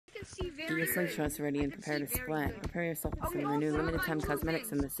can see very Get your slingshots ready and prepare to splat. Prepare yourself for some of the new limited time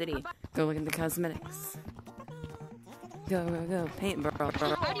cosmetics in the city. Go look at the cosmetics. Go, go, go.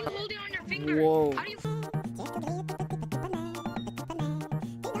 Paintball. How do you hold it on your finger? Whoa. How do you...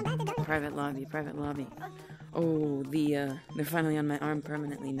 Private lobby, private lobby. Oh, they're finally on my arm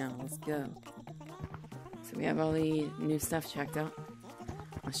permanently now. Let's go. So we have all the new stuff checked out.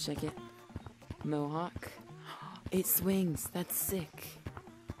 Let's check it. Mohawk. It swings. That's sick.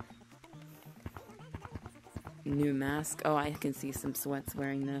 New mask. Oh, I can see some sweats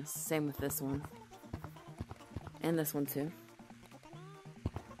wearing this. Same with this one. And this one too.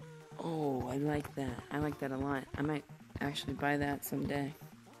 Oh, I like that. I like that a lot. I might actually buy that someday.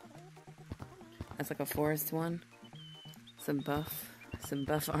 That's like a forest one. Some buff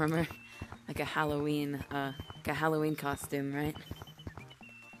armor. Like a Halloween costume, right?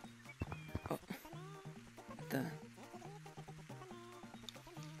 Oh. The...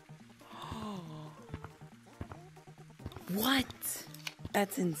 What?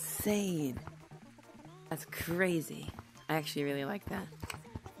 That's insane. That's crazy. I actually really like that.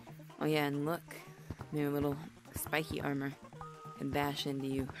 Oh yeah, and look. New little spiky armor. Can bash into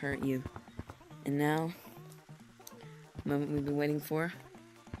you, hurt you. And now, the moment we've been waiting for.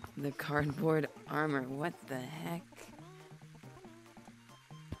 The cardboard armor. What the heck?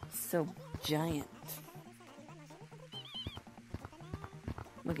 So giant.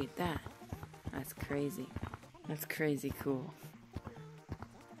 Look at that. That's crazy. That's crazy cool.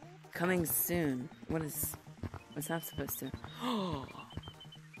 Coming soon. What's that supposed to? Oh!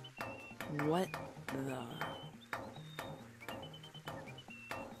 What the?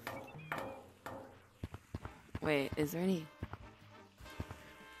 Wait, is there any?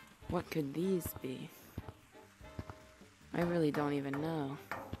 What could these be? I really don't even know.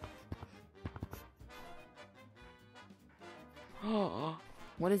 Oh,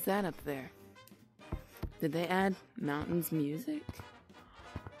 what is that up there? Did they add Mountains music?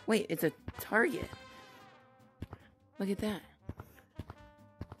 Wait, it's a Target. Look at that.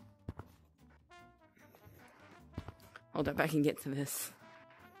 Hold up, I can get to this.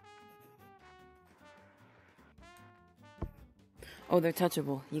 Oh, they're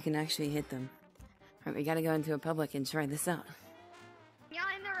touchable. You can actually hit them. Alright, we gotta go into a public and try this out.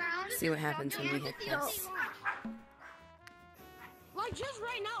 See what happens when we hit this. Like just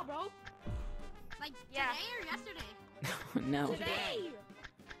right now, bro. Like today or yesterday? No. Today.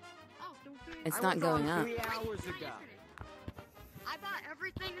 Oh, It's not going up. 3 hours ago. I bought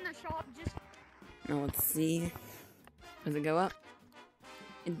everything in the shop just. Now let's see. Does it go up?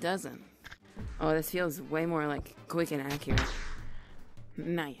 It doesn't. Oh, this feels way more like quick and accurate.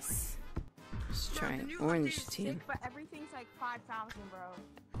 Nice. Let's try it. Orange team. But everything's like 5,000, bro.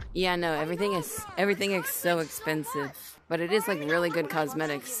 Yeah, no, everything is so expensive, but it is like really good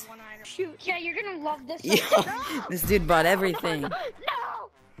cosmetics. Shoot, yeah, you're gonna love this. Yo, this dude bought everything. No!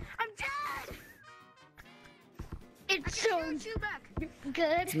 I'm dead! It's so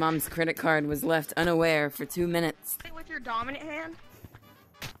good. His mom's credit card was left unaware for 2 minutes. With your dominant hand.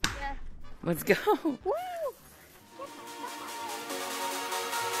 Yeah. Let's go. Woo!